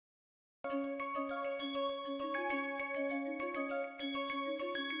As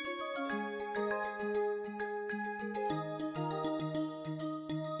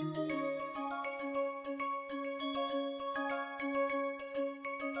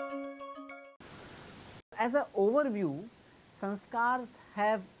an overview, sanskars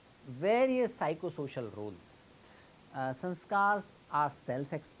have various psychosocial roles. Sanskars are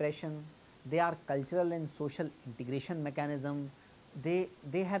self-expression, they are cultural and social integration mechanism, they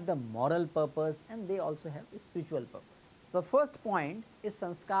have the moral purpose, and they also have a spiritual purpose. The first point is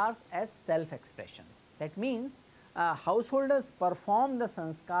sanskars as self-expression. That means householders perform the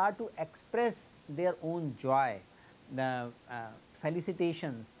sanskar to express their own joy, the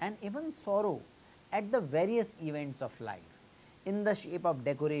felicitations and even sorrow at the various events of life in the shape of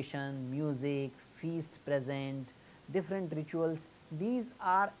decoration, music, feast present, different rituals. These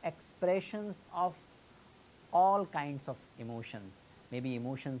are expressions of all kinds of emotions, maybe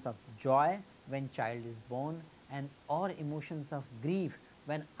emotions of joy when child is born, and or emotions of grief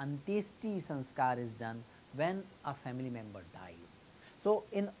when antyeshti sanskar is done, when a family member dies. So,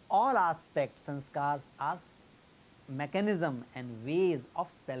 in all aspects sanskars are mechanism and ways of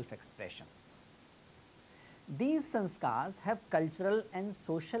self expression. These sanskars have cultural and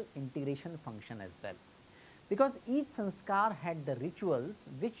social integration function as well, because each sanskar had the rituals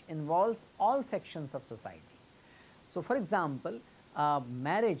which involves all sections of society. So, for example,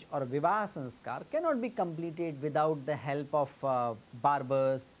 marriage or vivaha sanskar cannot be completed without the help of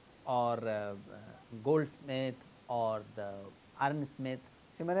barbers or goldsmith or the ironsmith.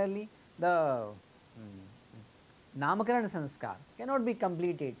 Similarly, the Namakarana sanskar cannot be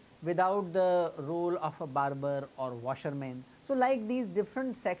completed without the role of a barber or washerman. So, like these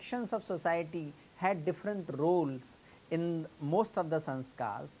different sections of society had different roles in most of the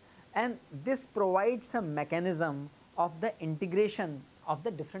sanskars, and this provides a mechanism of the integration of the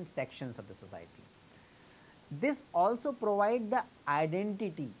different sections of the society. This also provides the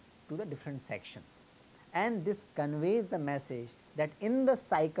identity to the different sections, and this conveys the message that in the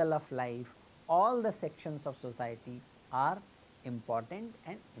cycle of life all the sections of society are important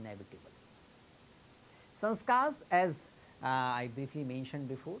and inevitable. Sanskars, as I briefly mentioned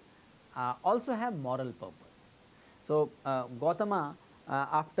before, also have moral purpose. So, Gautama,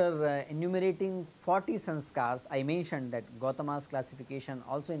 after enumerating 40 sanskars, I mentioned that Gautama's classification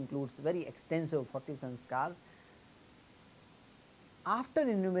also includes very extensive 40 sanskars. After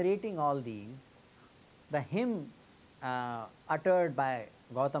enumerating all these, the hymn uttered by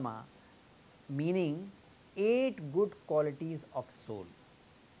Gautama, meaning 8 good qualities of soul.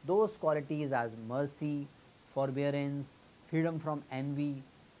 Those qualities as mercy, forbearance, freedom from envy,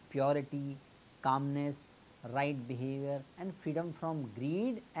 purity, calmness, right behavior, and freedom from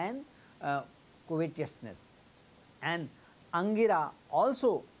greed and covetousness. And Angira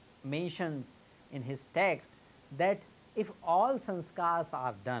also mentions in his text that if all sanskars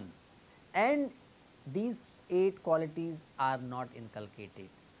are done and these 8 qualities are not inculcated,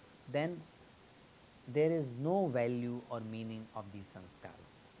 then there is no value or meaning of these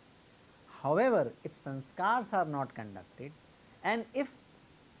sanskars. However, if sanskars are not conducted and if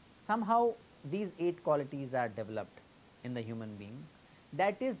somehow these 8 qualities are developed in the human being,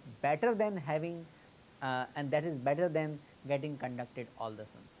 that is better than having and that is better than getting conducted all the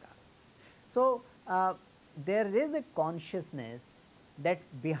sanskars. So, there is a consciousness that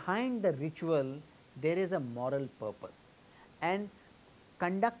behind the ritual there is a moral purpose, and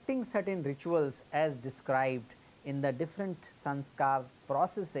conducting certain rituals as described in the different sanskar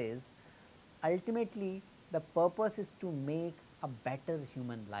processes, ultimately the purpose is to make a better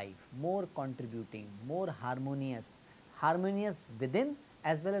human life, more contributing, more harmonious, harmonious within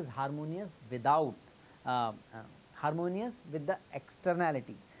as well as harmonious without, harmonious with the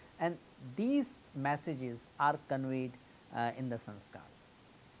externality, and these messages are conveyed in the sanskars.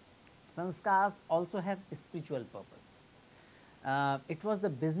 Sanskars also have spiritual purpose. It was the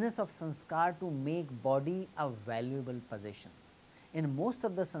business of sanskar to make body a valuable possessions. In most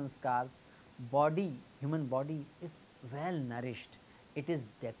of the sanskars, body, human body is well nourished, it is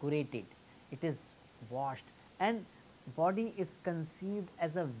decorated, it is washed, and body is conceived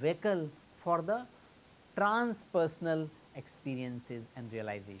as a vehicle for the transpersonal experiences and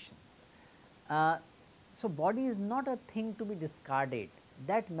realizations. So, body is not a thing to be discarded.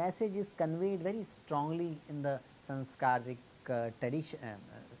 That message is conveyed very strongly in the sanskaric tradition,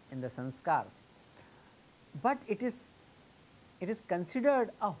 in the sanskars, but it is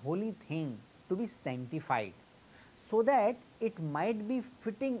considered a holy thing to be sanctified, so that it might be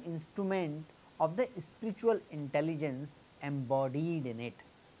fitting instrument of the spiritual intelligence embodied in it.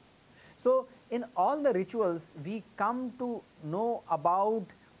 So, in all the rituals we come to know about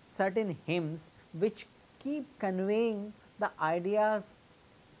certain hymns which keep conveying the ideas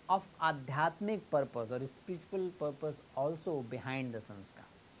of adhyatmic purpose or spiritual purpose also behind the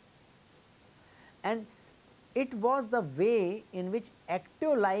sanskars. And it was the way in which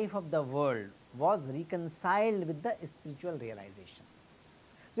active life of the world was reconciled with the spiritual realization.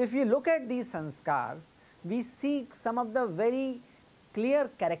 So, if you look at these sanskars, we see some of the very clear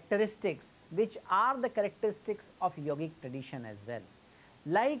characteristics which are the characteristics of yogic tradition as well.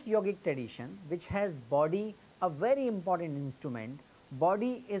 Like yogic tradition, which has body a very important instrument,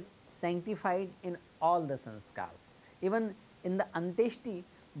 body is sanctified in all the sanskars. Even in the Anteshti,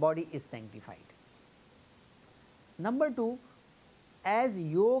 body is sanctified. Number 2, as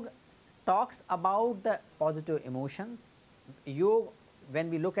yoga talks about the positive emotions, yoga, when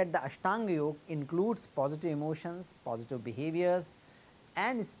we look at the Ashtanga yoga, includes positive emotions, positive behaviors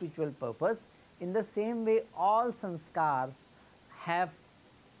and spiritual purpose. In the same way, all sanskars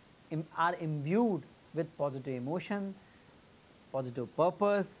are imbued with positive emotion, positive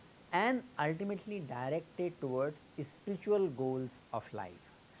purpose and ultimately directed towards spiritual goals of life.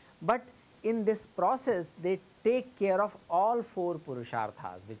 But in this process, they take care of all 4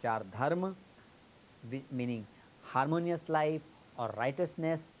 purusharthas, which are dharma, meaning harmonious life or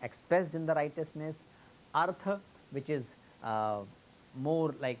righteousness expressed in the righteousness, artha, which is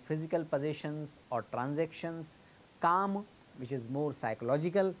more like physical possessions or transactions, kama, which is more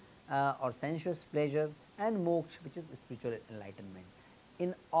psychological or sensuous pleasure, and moksha, which is spiritual enlightenment.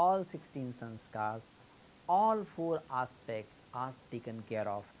 In all 16 sanskars, all 4 aspects are taken care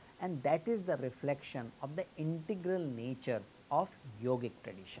of, and that is the reflection of the integral nature of yogic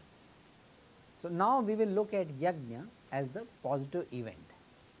tradition. So, now we will look at Yagna as the positive event.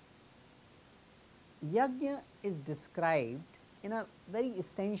 Yagna is described in a very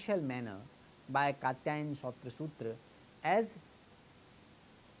essential manner by Katyayana Shautra Sutra as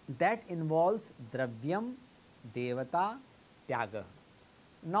that involves dravyam, devata, tyaga.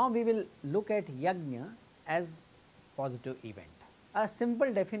 Now, we will look at Yagna as positive event. A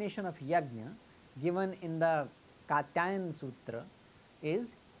simple definition of Yagna given in the Katyayana Sutra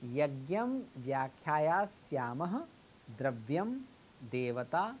is Yagyam Vyakhyaya Dravyam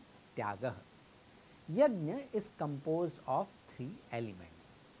Devata Tyagah. Yagna is composed of 3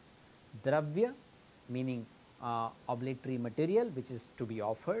 elements. Dravya, meaning obligatory material which is to be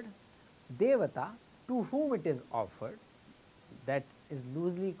offered, Devata, to whom it is offered, that is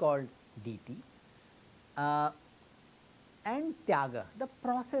loosely called deity, and Tyaga, the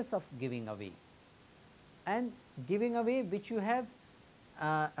process of giving away, and giving away which you have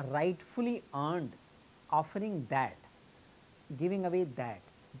rightfully earned, offering that, giving away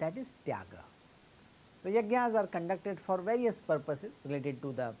that is Tyaga. So, yajnas are conducted for various purposes related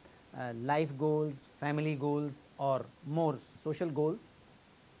to the life goals, family goals or more social goals.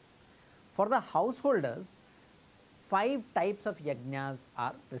 For the householders, 5 types of yajnas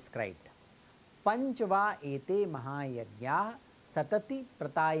are prescribed. Panchva ete mahayajna satati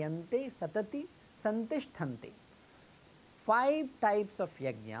pratayante satati santisthante. 5 types of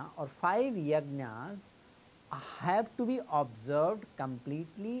yajna or 5 yajnas have to be observed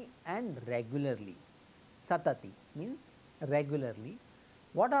completely and regularly. Satati means regularly.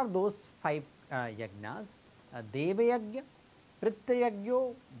 What are those 5 yajnas? Deva yajna, Pritra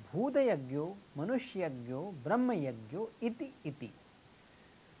yajna, Bhuta yajna, Manushya yajna, Brahma yajna, iti iti.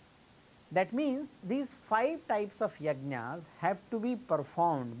 That means these 5 types of yajnas have to be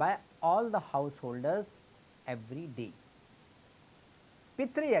performed by all the householders every day.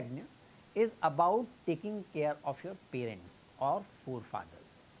 Pitra yajna is about taking care of your parents or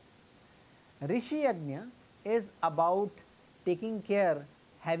forefathers. Rishi yajna is about taking care,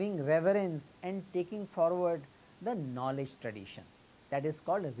 having reverence and taking forward the knowledge tradition, that is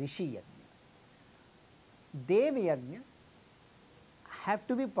called Rishi yajna. Dev yajna have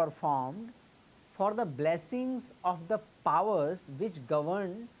to be performed for the blessings of the powers which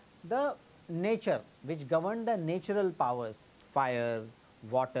govern the nature, which govern the natural powers, fire,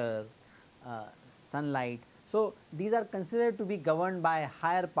 water, sunlight. So, these are considered to be governed by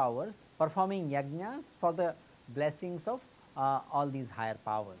higher powers, performing yajnas for the blessings of all these higher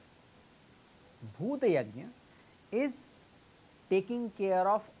powers. Bhuta yajna is taking care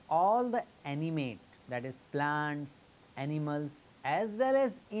of all the animate, that is plants, animals as well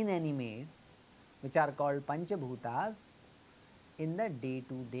as inanimates, which are called Panchabhutas in the day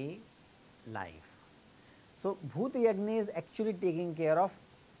to day life. So, Bhuta yajna is actually taking care of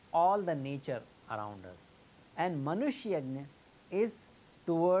all the nature around us, and Manushya yajna is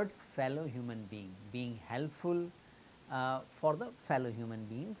towards fellow human being, being helpful for the fellow human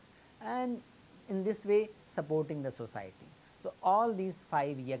beings, and in this way supporting the society. So, all these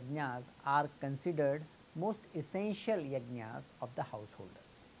 5 yagnas are considered most essential yagnas of the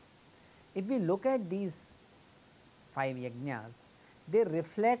householders. If we look at these 5 yagnas, they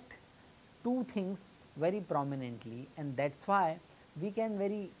reflect two things very prominently, and that is why we can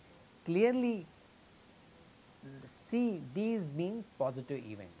very clearly see these being positive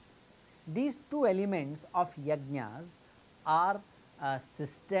events. These two elements of yagnas are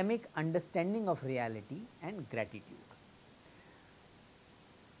systemic understanding of reality and gratitude.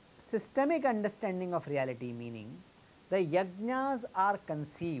 Systemic understanding of reality meaning the yagnas are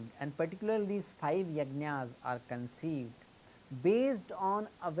conceived, and particularly these 5 yagnas are conceived based on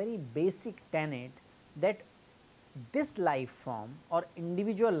a very basic tenet that this life form or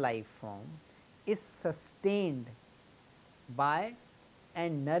individual life form is sustained by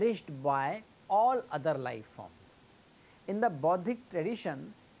and nourished by all other life forms. In the Bauddhic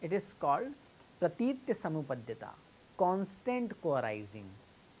tradition, it is called pratitya samupadyata, constant co-arising.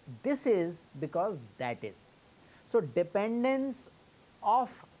 This is because that is. So, dependence of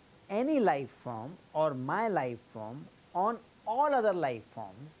any life form or my life form on all other life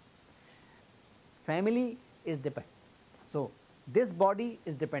forms, family is dependent. So, this body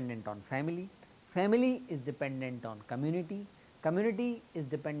is dependent on family, family is dependent on community, community is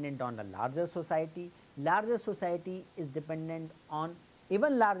dependent on a larger society is dependent on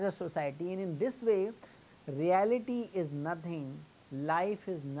even larger society, and in this way reality is nothing, life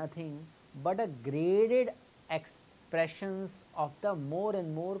is nothing but a graded expressions of the more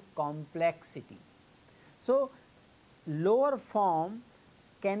and more complexity. So, lower form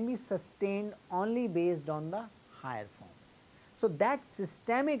can be sustained only based on the higher forms. So, that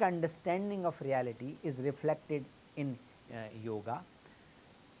systemic understanding of reality is reflected in yoga.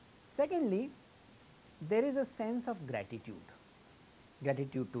 Secondly, there is a sense of gratitude,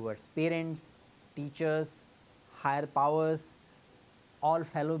 gratitude towards parents, teachers, higher powers, all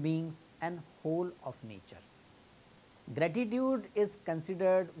fellow beings and whole of nature. Gratitude is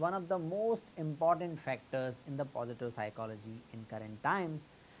considered one of the most important factors in the positive psychology in current times,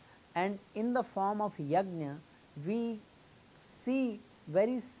 and in the form of yagna we see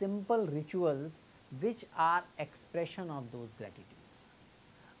very simple rituals which are expression of those gratitudes.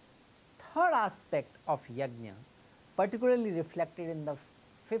 Third aspect of yagna, particularly reflected in the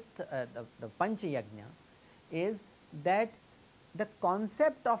fifth the pancha yagna, is that the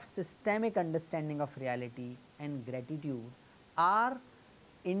concept of systemic understanding of reality and gratitude are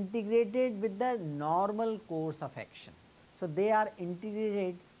integrated with the normal course of action. So, they are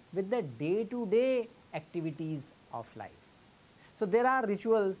integrated with the day to day activities of life. So, there are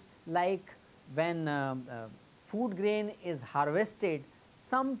rituals like when food grain is harvested,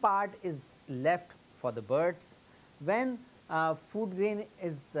 some part is left for the birds. When food grain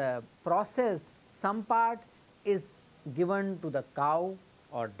is processed, some part is given to the cow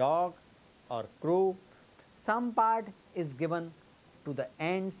or dog or crow, some part is given to the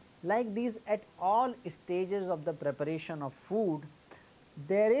ants. Like these, at all stages of the preparation of food,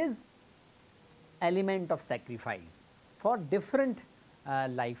 there is element of sacrifice for different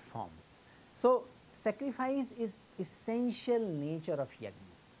life forms. So, sacrifice is essential nature of yagna.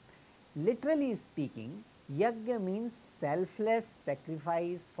 Literally speaking, yagna means selfless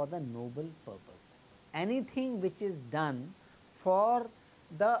sacrifice for the noble purpose. Anything which is done for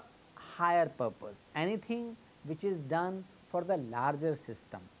the higher purpose, anything which is done for the larger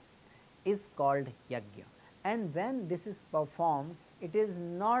system is called yagna. And when this is performed, it is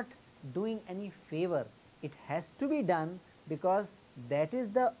not doing any favor, it has to be done because that is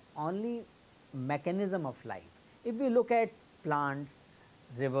the only mechanism of life. If we look at plants,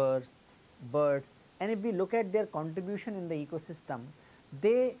 rivers, birds, and if we look at their contribution in the ecosystem,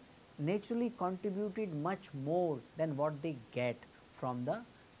 they naturally contributed much more than what they get from the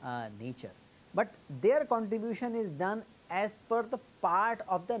nature, but their contribution is done as per the part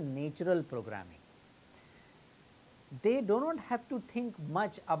of the natural programming. They do not have to think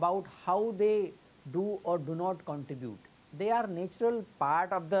much about how they do or do not contribute. They are natural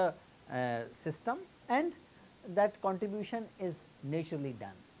part of the system, and that contribution is naturally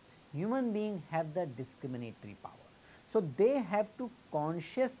done. Human beings have the discriminatory power. So, they have to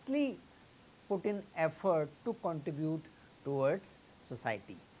consciously put in effort to contribute towards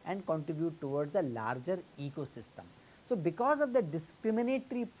society and contribute towards the larger ecosystem. So, because of the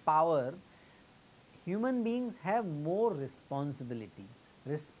discriminatory power, human beings have more responsibility.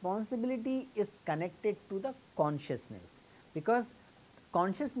 Responsibility is connected to the consciousness, because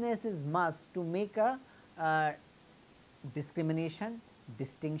consciousness is must to make a discrimination,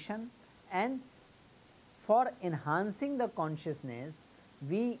 distinction, and for enhancing the consciousness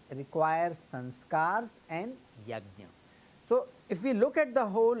we require sanskars and yagna. So, If we look at the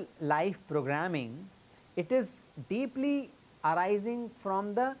whole life programming, it is deeply arising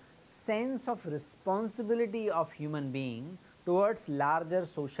from the sense of responsibility of human being towards larger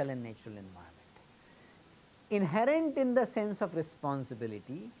social and natural environment. Inherent in the sense of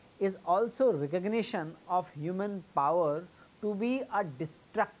responsibility is also recognition of human power to be a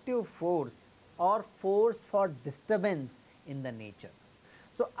destructive force or force for disturbance in the nature.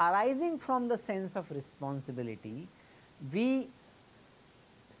 So, arising from the sense of responsibility, we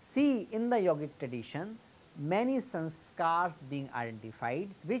see in the yogic tradition many sanskars being identified,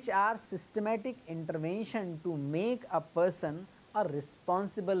 which are systematic intervention to make a person a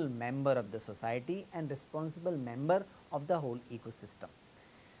responsible member of the society and responsible member of the whole ecosystem.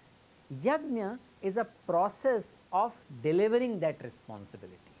 Yagna is a process of delivering that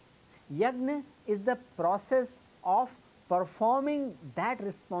responsibility. Yagna is the process of performing that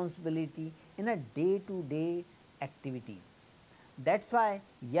responsibility in a day-to-day activities. That is why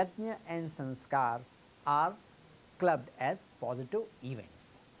yajna and sanskars are clubbed as positive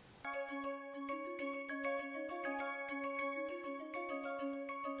events.